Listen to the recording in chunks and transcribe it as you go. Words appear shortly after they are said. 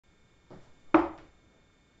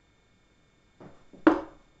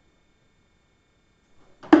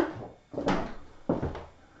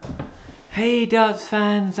Hey darts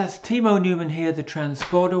fans, that's Timo Newman here, the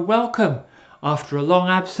transporter. Welcome, after a long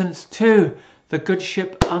absence, to the good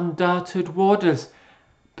ship Undarted Waters.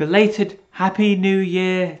 Belated Happy New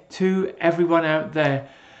Year to everyone out there.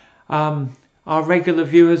 Our regular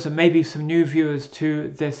viewers and maybe some new viewers to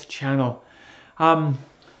this channel.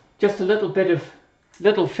 Just a little bit of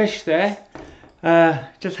little fish there.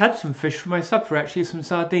 Just had some fish for my supper, actually, some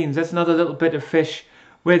sardines. That's another little bit of fish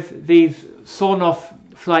with these sawn off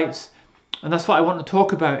flights. And that's what I want to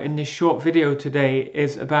talk about in this short video today,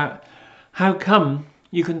 is about how come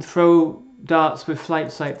you can throw darts with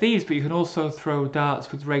flights like these, but you can also throw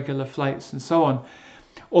darts with regular flights and so on.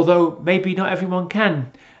 Although maybe not everyone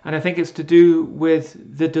can. And I think it's to do with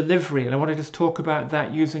the delivery. And I want to just talk about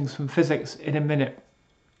that using some physics in a minute.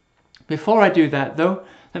 Before I do that though,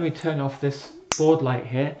 let me turn off this board light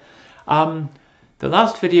here. The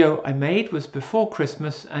last video I made was before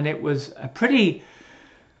Christmas, and it was a pretty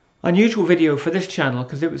unusual video for this channel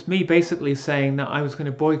because it was me basically saying that I was going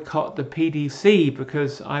to boycott the PDC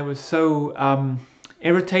because I was so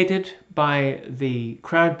irritated by the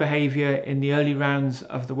crowd behaviour in the early rounds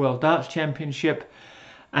of the World Darts Championship,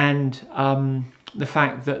 and the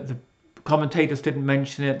fact that the commentators didn't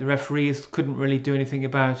mention it, the referees couldn't really do anything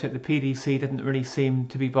about it, the PDC didn't really seem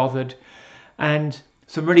to be bothered, and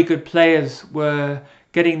some really good players were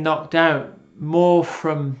getting knocked out more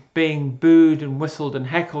from being booed and whistled and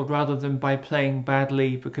heckled rather than by playing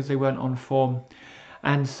badly because they weren't on form.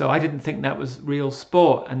 And so I didn't think that was real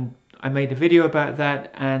sport, and I made a video about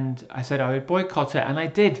that and I said I would boycott it, and I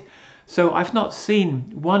did. So I've not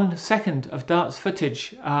seen 1 second of darts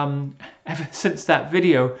footage ever since that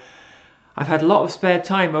video. I've had a lot of spare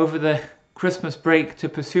time over the Christmas break to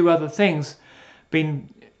pursue other things. Been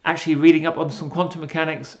actually reading up on some quantum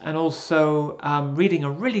mechanics, and also reading a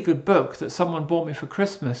really good book that someone bought me for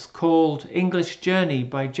Christmas called English Journey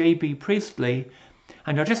by J.B. Priestley.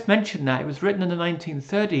 And I'll just mention that it was written in the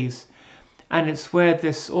 1930s, and it's where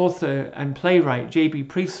this author and playwright J.B.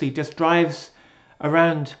 Priestley just drives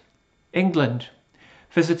around England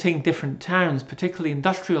visiting different towns, particularly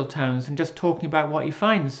industrial towns, and just talking about what he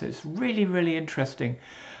finds. It's really, really interesting.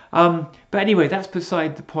 But anyway, that's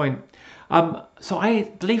beside the point. So I,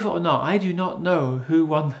 believe it or not, I do not know who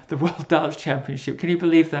won the World Darts Championship. Can you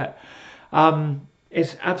believe that?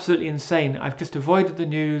 It's absolutely insane. I've just avoided the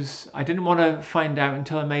news. I didn't want to find out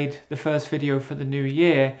until I made the first video for the new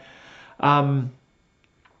year.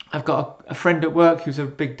 I've got a friend at work who's a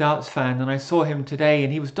big darts fan, and I saw him today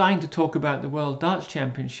and he was dying to talk about the World Darts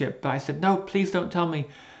Championship, but I said, no, please don't tell me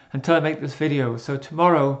until I make this video. So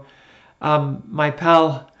tomorrow, my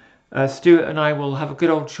pal Stuart and I will have a good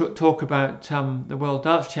old talk about the World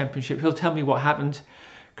Darts Championship. He'll tell me what happened,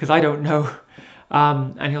 because I don't know,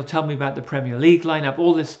 and he'll tell me about the Premier League lineup,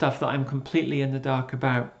 all this stuff that I'm completely in the dark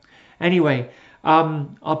about. Anyway,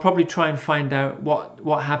 I'll probably try and find out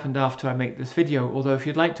what happened after I make this video, although if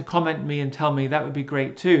you'd like to comment me and tell me, that would be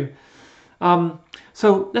great too.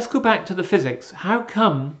 So let's go back to the physics. How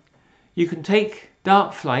come you can take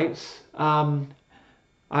dart flights,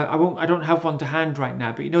 I don't have one to hand right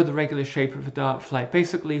now, but you know the regular shape of a dart flight.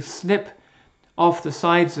 Basically snip off the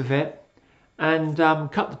sides of it and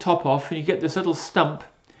cut the top off, and you get this little stump,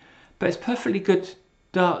 but it's perfectly good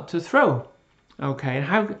dart to throw. Okay,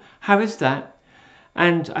 and how is that?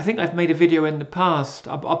 And I think I've made a video in the past.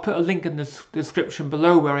 I'll put a link in the description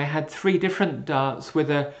below where I had 3 different darts with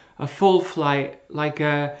a full flight, like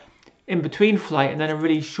a in-between flight, and then a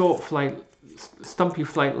really short flight, stumpy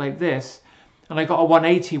flight like this. And I got a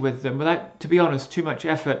 180 with them without, to be honest, too much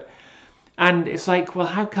effort. And it's like, well,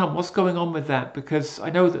 how come? What's going on with that? Because I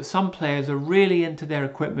know that some players are really into their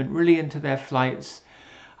equipment, really into their flights.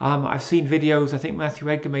 I've seen videos, I think Matthew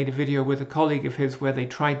Edgar made a video with a colleague of his where they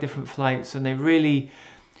tried different flights and they really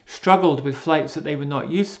struggled with flights that they were not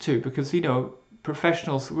used to, because, you know,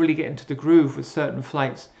 professionals really get into the groove with certain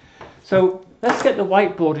flights. So let's get the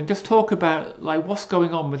whiteboard and just talk about, like, what's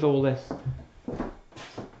going on with all this.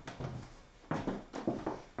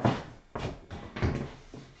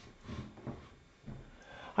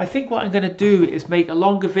 I think what I'm going to do is make a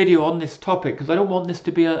longer video on this topic, because I don't want this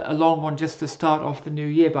to be a long one just to start off the new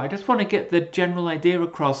year, but I just want to get the general idea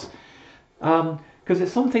across, because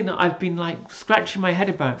it's something that I've been like scratching my head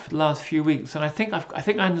about for the last few weeks, and I think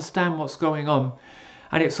I understand what's going on,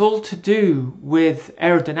 and it's all to do with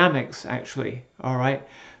aerodynamics actually. All right,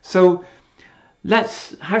 so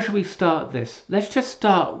how should we start this? Let's just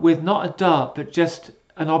start with not a dart, but just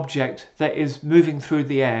an object that is moving through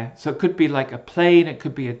the air. So it could be like a plane, it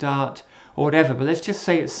could be a dart or whatever, but let's just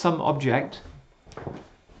say it's some object,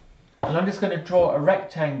 and I'm just going to draw a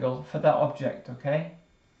rectangle for that object. Okay,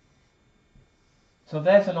 So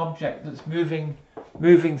there's an object that's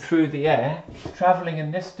moving through the air, traveling in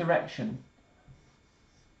this direction.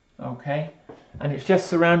 Okay, and it's just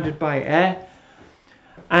surrounded by air.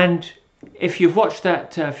 And if you've watched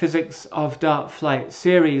that Physics of Dark Flight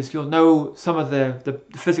series, you'll know some of the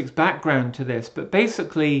physics background to this. But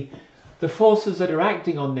basically, the forces that are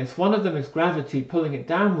acting on this, one of them is gravity pulling it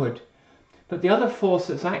downward. But the other force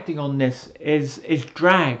that's acting on this is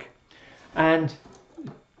drag. And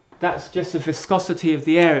that's just the viscosity of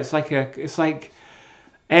the air. It's like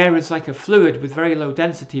air is like a fluid with very low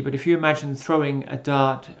density, but if you imagine throwing a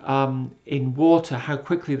dart in water, how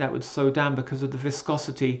quickly that would slow down because of the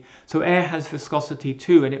viscosity. So air has viscosity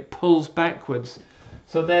too, and it pulls backwards.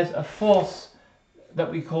 So there's a force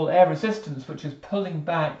that we call air resistance, which is pulling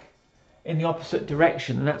back in the opposite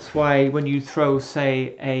direction. And that's why when you throw,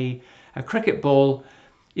 say, a cricket ball,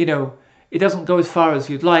 you know, it doesn't go as far as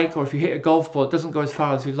you'd like, or if you hit a golf ball, it doesn't go as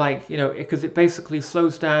far as you'd like, you know, because it basically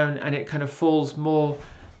slows down and it kind of falls more,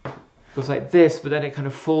 goes like this, but then it kind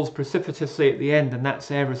of falls precipitously at the end, and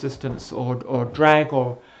that's air resistance or drag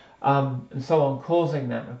or and so on causing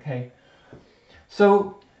that. Okay,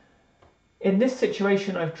 so in this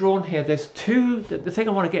situation I've drawn here, there's two, the thing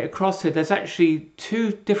I want to get across here, there's actually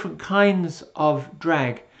two different kinds of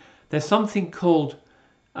drag. There's something called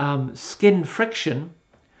skin friction,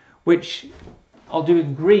 which I'll do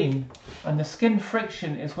in green, and the skin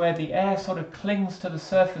friction is where the air sort of clings to the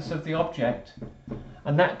surface of the object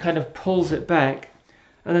and that kind of pulls it back.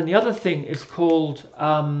 And then the other thing is called,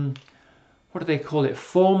 what do they call it,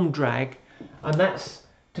 form drag, and that's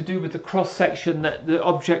to do with the cross section that the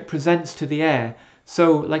object presents to the air.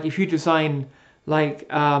 So like if you design like,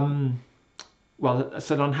 well,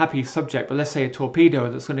 that's an unhappy subject, but let's say a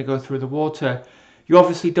torpedo that's going to go through the water, you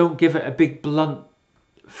obviously don't give it a big blunt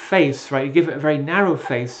face, right? You give it a very narrow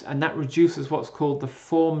face, and that reduces what's called the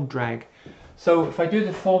form drag. So if I do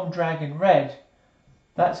the form drag in red,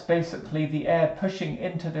 that's basically the air pushing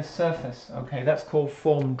into this surface. Okay, that's called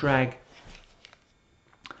form drag.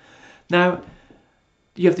 Now,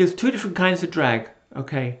 there's two different kinds of drag,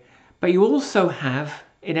 okay, but you also have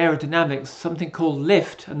in aerodynamics something called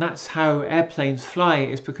lift, and that's how airplanes fly,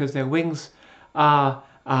 is because their wings are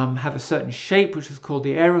have a certain shape, which is called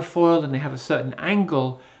the aerofoil, and they have a certain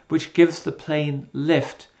angle which gives the plane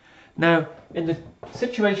lift. Now in the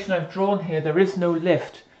situation I've drawn here, there is no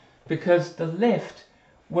lift, because the lift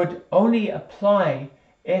would only apply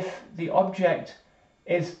if the object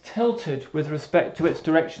is tilted with respect to its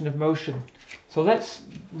direction of motion. So let's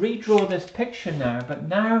redraw this picture now, but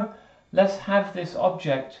now let's have this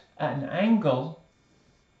object at an angle,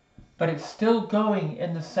 but it's still going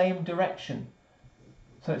in the same direction.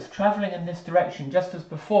 So it's traveling in this direction just as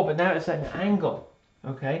before, but now it's at an angle.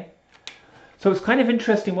 Okay, so it's kind of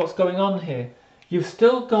interesting what's going on here. You've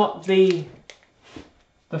still got the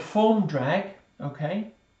form drag,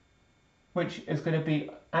 okay, which is going to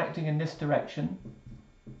be acting in this direction,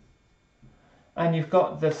 and you've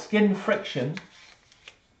got the skin friction,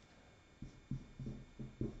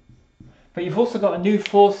 but you've also got a new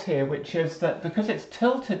force here, which is that because it's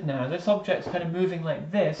tilted now, this object's kind of moving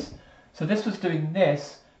like this. So this was doing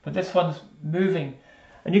this, but this one's moving.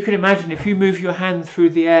 And you can imagine if you move your hand through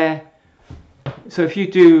the air, so if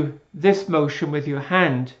you do this motion with your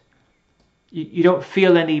hand, you don't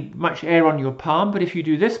feel much air on your palm, but if you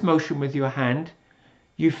do this motion with your hand,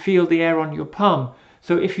 you feel the air on your palm.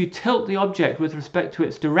 So if you tilt the object with respect to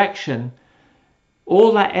its direction,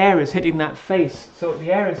 all that air is hitting that face. So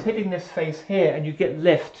the air is hitting this face here, and you get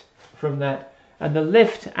lift from that. And the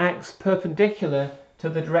lift acts perpendicular to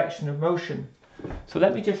the direction of motion. So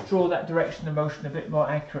let me just draw that direction of motion a bit more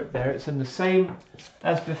accurate there. It's in the same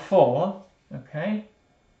as before, okay?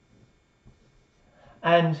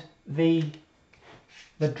 And the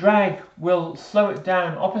drag will slow it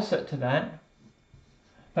down opposite to that.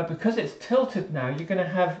 But because it's tilted now, you're going to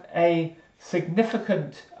have a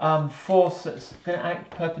significant force that's going to act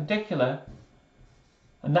perpendicular,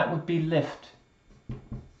 and that would be lift.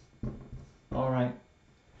 All right.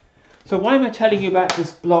 So why am I telling you about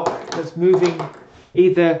this block that's moving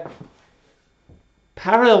either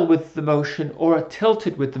parallel with the motion or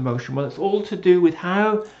tilted with the motion? Well, it's all to do with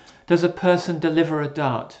how does a person deliver a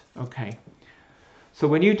dart. Okay. So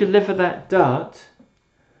when you deliver that dart,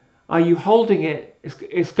 are you holding it?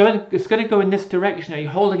 It's going to go in this direction. Are you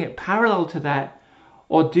holding it parallel to that,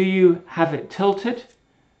 or do you have it tilted?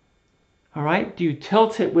 All right. Do you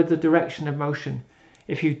tilt it with the direction of motion?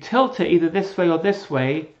 If you tilt it either this way or this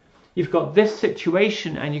way, you've got this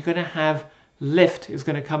situation, and you're going to have lift is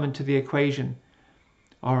going to come into the equation.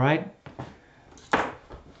 All right.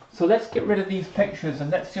 So let's get rid of these pictures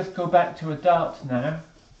and let's just go back to a dart now.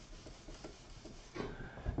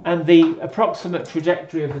 And the approximate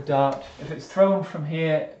trajectory of the dart, if it's thrown from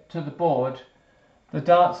here to the board, the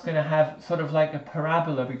dart's going to have sort of like a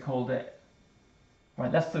parabola, we called it.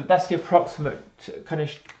 Right, that's the approximate kind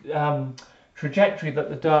of trajectory that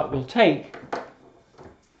the dart will take.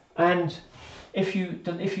 And if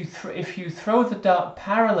you throw the dart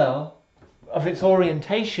parallel of its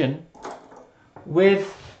orientation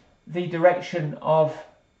with the direction of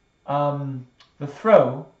the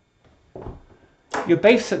throw, you're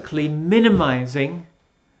basically minimizing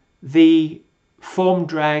the form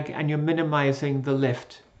drag and you're minimizing the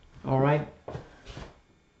lift. All right.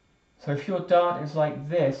 So if your dart is like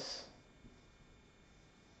this,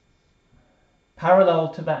 parallel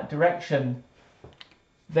to that direction,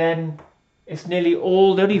 then it's nearly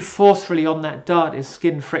all, the only force really on that dart is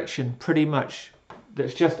skin friction, pretty much.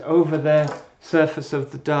 That's just over the surface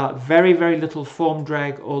of the dart. Very, very little form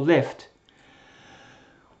drag or lift.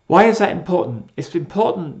 Why is that important? It's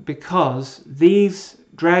important because these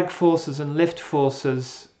drag forces and lift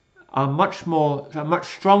forces are much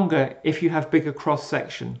stronger if you have bigger cross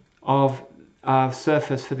section of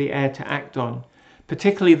surface for the air to act on,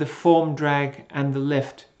 particularly the form drag and the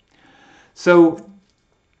lift. So,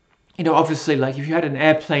 you know, obviously, like if you had an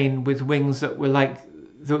airplane with wings that were like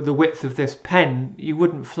the width of this pen, you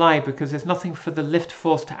wouldn't fly because there's nothing for the lift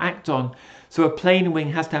force to act on. So a plane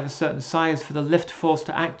wing has to have a certain size for the lift force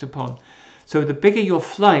to act upon. So the bigger your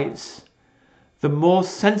flights, the more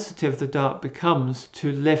sensitive the dart becomes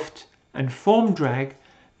to lift and form drag.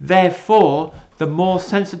 Therefore, the more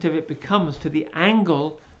sensitive it becomes to the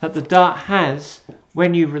angle that the dart has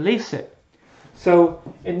when you release it. So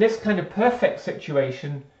in this kind of perfect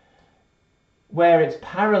situation where it's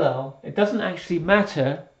parallel, it doesn't actually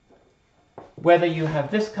matter whether you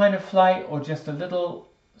have this kind of flight or just a little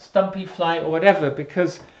stumpy flight or whatever,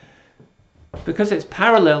 because it's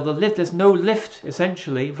parallel, there's no lift,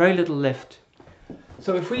 essentially, very little lift.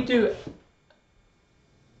 So if we do,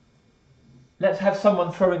 let's have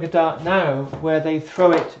someone throwing a dart now where they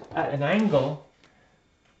throw it at an angle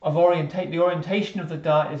of the orientation of the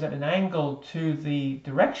dart is at an angle to the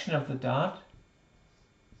direction of the dart.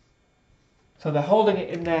 So they're holding it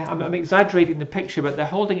in their, I'm exaggerating the picture, but they're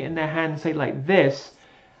holding it in their hand, say like this,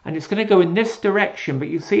 and it's going to go in this direction, but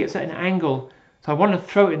you see it's at an angle. So I want to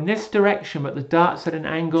throw it in this direction, but the dart's at an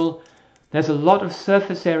angle. There's a lot of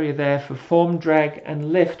surface area there for form, drag,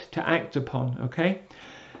 and lift to act upon, okay?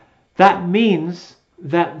 That means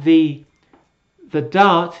that the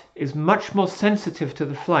dart is much more sensitive to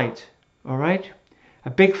the flight, all right?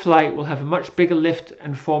 A big flight will have a much bigger lift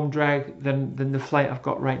and form drag than the flight I've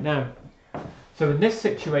got right now. So in this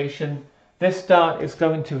situation, this dart is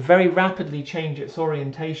going to very rapidly change its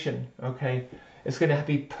orientation, okay? It's going to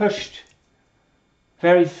be pushed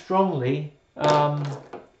very strongly. There's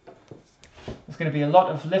going to be a lot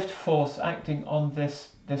of lift force acting on this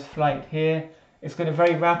flight here. It's going to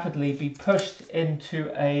very rapidly be pushed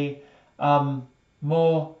into a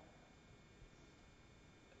more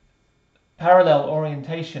parallel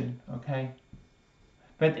orientation, okay?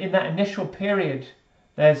 But in that initial period,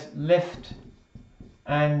 there's lift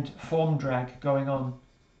and form drag going on.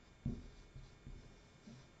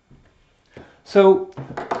 So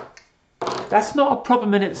that's not a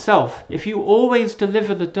problem in itself. If you always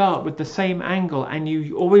deliver the dart with the same angle and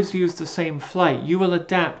you always use the same flight, you will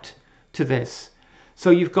adapt to this. So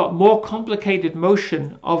you've got more complicated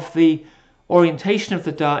motion of the orientation of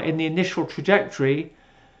the dart in the initial trajectory,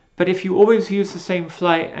 but if you always use the same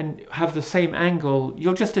flight and have the same angle,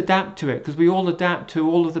 you'll just adapt to it, because we all adapt to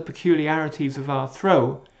all of the peculiarities of our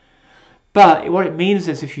throw. But what it means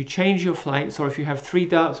is if you change your flights, or if you have 3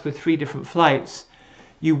 darts with 3 different flights,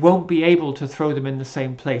 you won't be able to throw them in the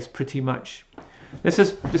same place pretty much. This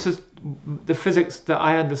is the physics that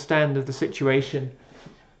I understand of the situation.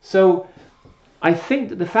 So I think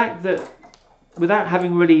that the fact that, without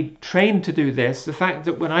having really trained to do this, the fact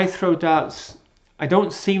that when I throw darts, I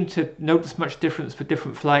don't seem to notice much difference for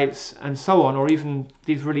different flights and so on, or even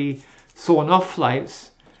these really sawn off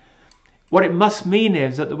flights. What it must mean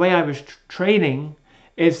is that the way I was training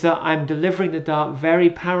is that I'm delivering the dart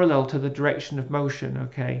very parallel to the direction of motion,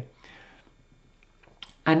 okay?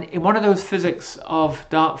 And in one of those physics of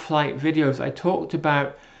dart flight videos, I talked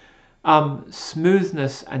about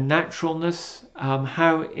smoothness and naturalness,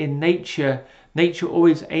 how in nature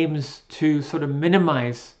always aims to sort of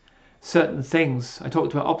minimize certain things. I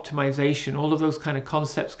talked about optimization, all of those kind of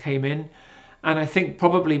concepts came in. And I think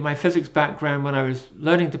probably my physics background when I was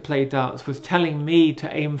learning to play darts was telling me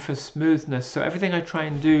to aim for smoothness. So everything I try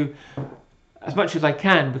and do, as much as I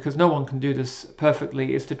can, because no one can do this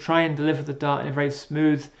perfectly, is to try and deliver the dart in a very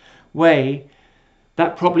smooth way,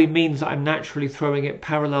 that probably means that I'm naturally throwing it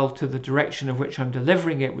parallel to the direction of which I'm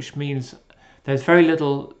delivering it, which means there's very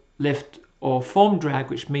little lift or form drag,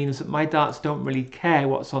 which means that my darts don't really care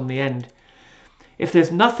what's on the end. If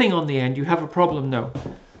there's nothing on the end, you have a problem, though,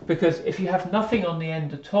 because if you have nothing on the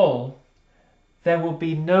end at all, there will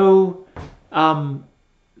be no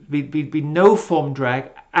be no form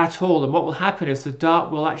drag at all, and what will happen is the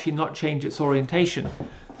dart will actually not change its orientation.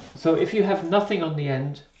 So if you have nothing on the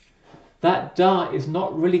end, that dart is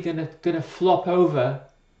not really gonna flop over,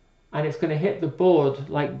 and it's gonna hit the board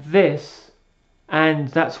like this. And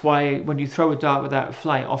that's why when you throw a dart without a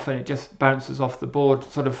flight, often it just bounces off the board,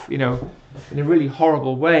 sort of, you know, in a really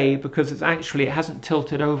horrible way, because it hasn't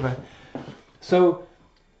tilted over. So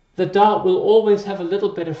the dart will always have a little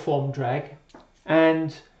bit of form drag,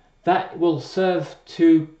 and that will serve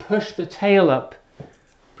to push the tail up,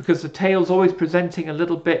 because the tail's always presenting a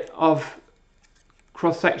little bit of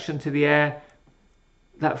cross-section to the air.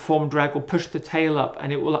 That form drag will push the tail up,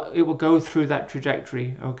 and it will go through that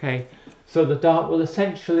trajectory. Okay, so the dart will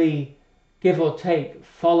essentially, give or take,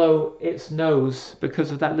 follow its nose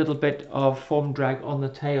because of that little bit of form drag on the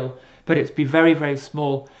tail, but it's be very, very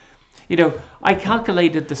small. You know, I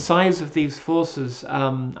calculated the size of these forces.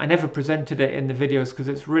 I never presented it in the videos because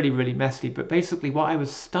it's really, really messy, but basically what I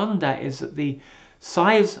was stunned at is that the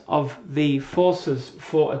size of the forces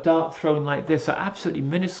for a dart thrown like this are absolutely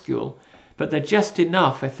minuscule, but they're just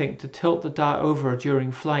enough, I think, to tilt the dart over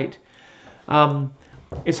during flight.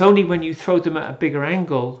 It's only when you throw them at a bigger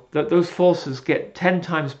angle that those forces get 10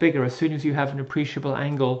 times bigger as soon as you have an appreciable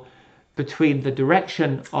angle between the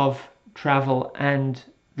direction of travel and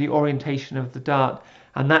the orientation of the dart.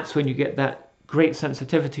 And that's when you get that great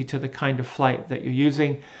sensitivity to the kind of flight that you're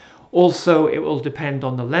using. Also, it will depend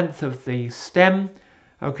on the length of the stem,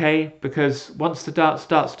 okay? Because once the dart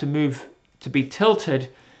starts to move to be tilted,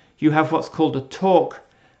 you have what's called a torque,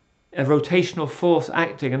 a rotational force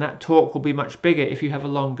acting, and that torque will be much bigger if you have a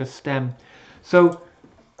longer stem. So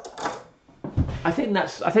I think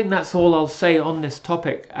that's all I'll say on this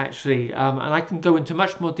topic, actually, and I can go into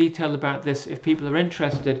much more detail about this if people are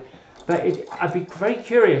interested. But I'd be very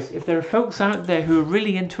curious if there are folks out there who are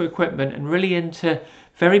really into equipment and really into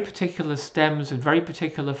very particular stems and very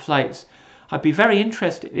particular flights. I'd be very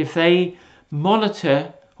interested if they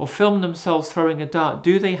monitor or film themselves throwing a dart.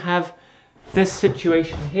 Do they have this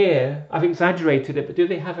situation here? I've exaggerated it, but do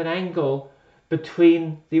they have an angle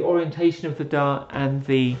between the orientation of the dart and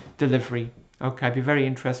the delivery? Okay, I'd be very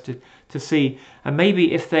interested to see. And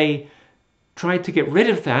maybe if they try to get rid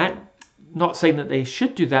of that, not saying that they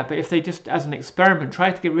should do that, but if they just, as an experiment,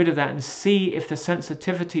 try to get rid of that and see if the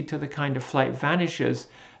sensitivity to the kind of flight vanishes,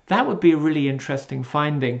 that would be a really interesting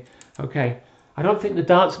finding. Okay, I don't think the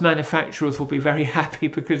darts manufacturers will be very happy,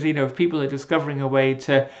 because, you know, if people are discovering a way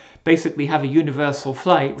to basically have a universal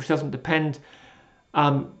flight, which doesn't depend,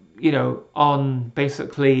 you know, on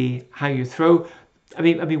basically how you throw. I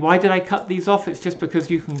mean, why did I cut these off? It's just because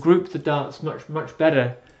you can group the darts much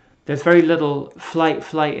better. There's very little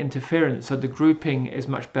flight interference, so the grouping is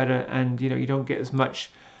much better, and, you know, you don't get as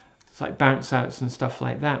much, it's like bounce outs and stuff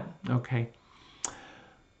like that. Okay,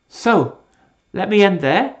 so let me end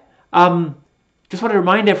there. Just want to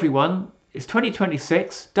remind everyone, it's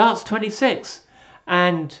 2026, Darts 26,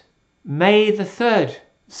 and May the 3rd,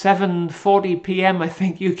 7:40 p.m. I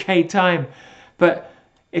think UK time. But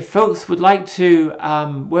if folks would like to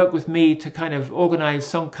work with me to kind of organize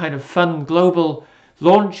some kind of fun global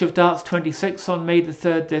launch of Darts 26 on May the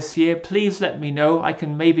 3rd this year, please let me know. I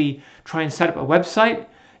can maybe try and set up a website.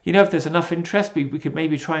 You know, if there's enough interest, we could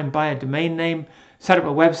maybe try and buy a domain name, set up a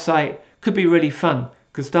website. Could be really fun,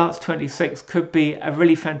 because Darts 26 could be a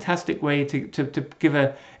really fantastic way to give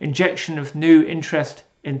an injection of new interest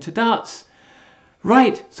into darts.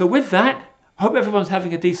 Right, so with that, I hope everyone's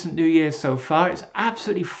having a decent New Year so far. It's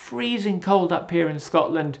absolutely freezing cold up here in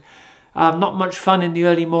Scotland. Not much fun in the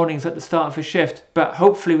early mornings at the start of a shift, but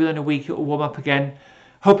hopefully within a week it will warm up again.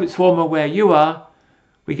 Hope it's warmer where you are.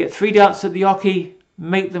 We get 3 darts at the oche,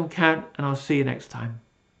 make them count, and I'll see you next time.